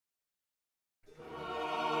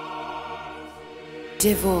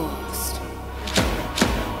Divorced.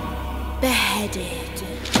 Beheaded.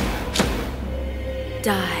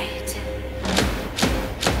 Died.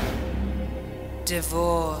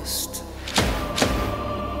 Divorced.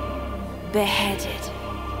 Beheaded.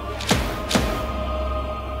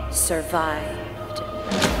 Survived.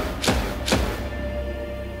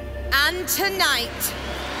 And tonight,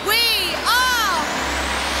 we are...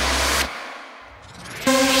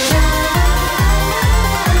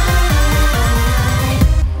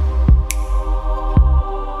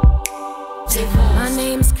 My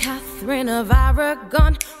name's Catherine of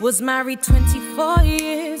Aragon. Was married 24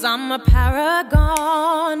 years. I'm a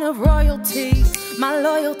paragon of royalty. My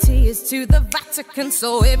loyalty is to the Vatican.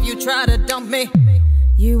 So if you try to dump me,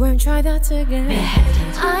 you won't try that again.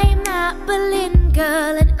 I'm that Berlin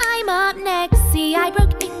girl and I'm up next. See, I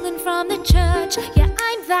broke England from the church. Yeah,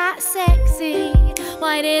 I'm that sexy.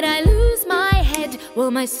 Why did I lose my head?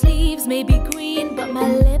 Well, my sleeves may be green, but my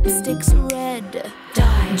lipstick's red.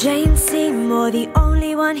 Jane Seymour, the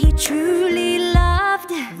only one he truly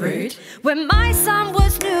loved. Rude. When my son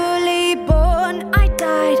was newly born, I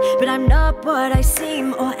died, but I'm not what I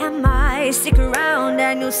seem, or am I? Stick around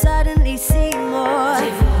and you'll suddenly see more.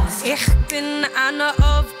 Ich bin Anna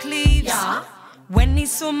of Cleves. Yeah. When he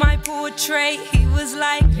saw my portrait, he was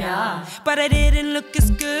like, Yeah. but I didn't look as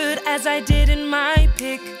good as I did in my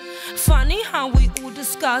pic. Funny how we all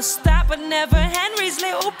discussed that, but never Henry's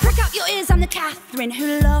little Prick up your ears, I'm the Catherine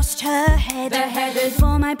who lost her head. Beheaded.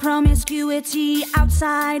 For my promiscuity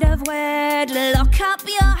outside of wed. Lock up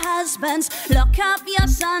your husbands, lock up your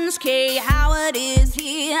sons. Kay Howard is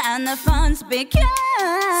here and the fun's begin.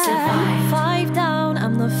 Survive. 5 down,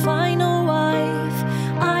 I'm the final wife.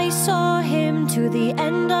 I saw him to the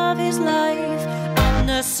end of his life. I'm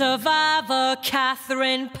the survivor,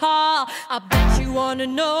 Catherine Parr. I bet you wanna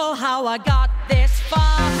know how I got this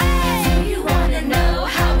far. Do you wanna know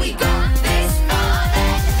how we got this far?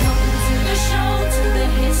 Then welcome to the show, to the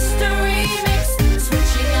history mix.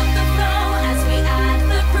 Switching up the flow as we add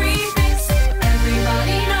the prefix.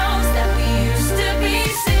 Everybody knows that we used to be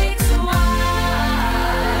 6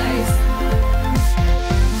 wives.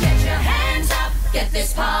 Get your hands up, get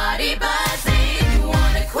this party buzzing. You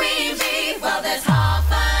want a queen bee? Well, there's half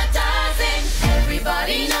a dozen.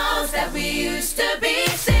 Everybody knows that we used to be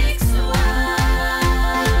 6 wives.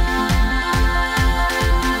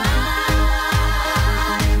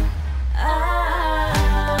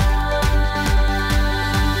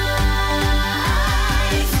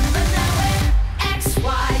 But now we're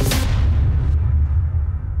ex-wives.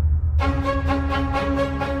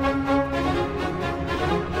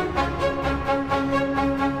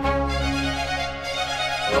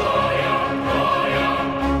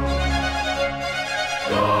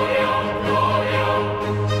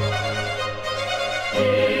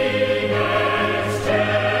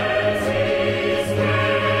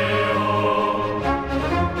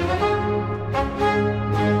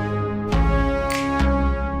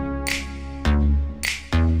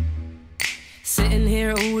 Sitting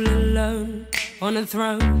here all alone on a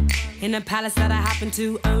throne in a palace that I happen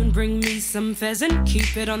to own. Bring me some pheasant,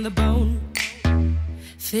 keep it on the bone.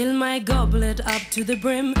 Fill my goblet up to the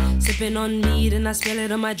brim, sipping on mead and I spill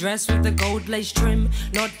it on my dress with the gold lace trim.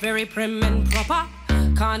 Not very prim and proper,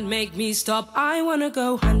 can't make me stop. I wanna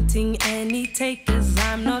go hunting any takers.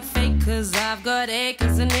 I'm not fake cause I've got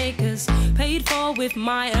acres and acres, paid for with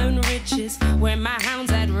my own riches, where my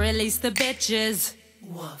hounds had released the bitches.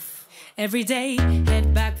 Woof. Every day,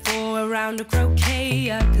 head back for a round of croquet,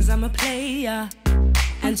 cause I'm a player.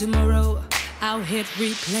 And tomorrow, I'll hit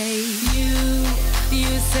replay.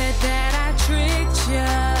 You said that I tricked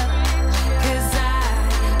ya, cause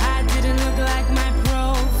I didn't look like my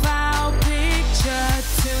profile picture.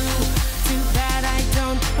 Too bad I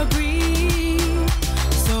don't agree.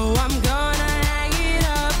 So I'm gonna hang it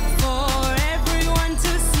up for everyone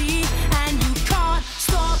to see. And you can't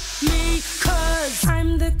stop me, cause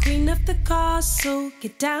I'm the queen of the castle.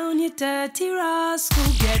 Get down, you dirty rascal,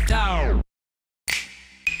 get down.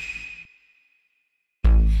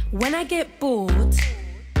 When I get bored,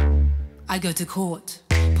 I go to court.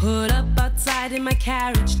 Put up outside in my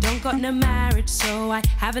carriage, don't got no marriage, so I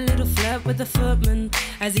have a little flirt with the footman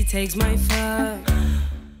as he takes my fur.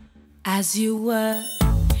 As you were,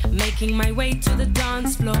 making my way to the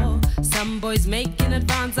dance floor. Some boys making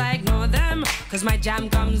advance, I ignore them, cause my jam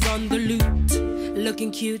comes on the lute.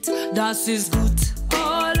 Looking cute, das ist gut.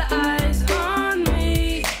 All eyes on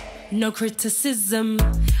me, no criticism.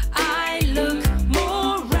 I look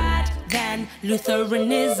more rad than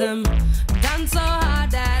Lutheranism. Done so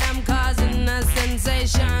hard that I'm causing a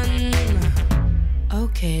sensation.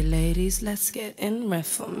 Okay. Okay, ladies, let's get in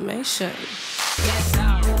reformation. Get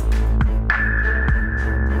down.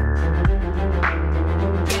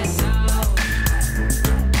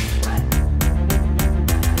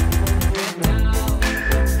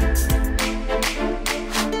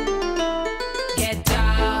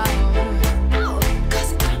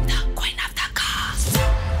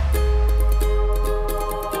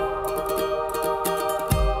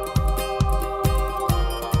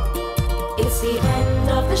 The end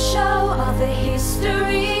of the show, of the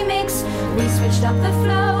history mix. We switched up the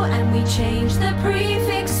flow and we changed the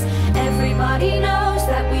prefix. Everybody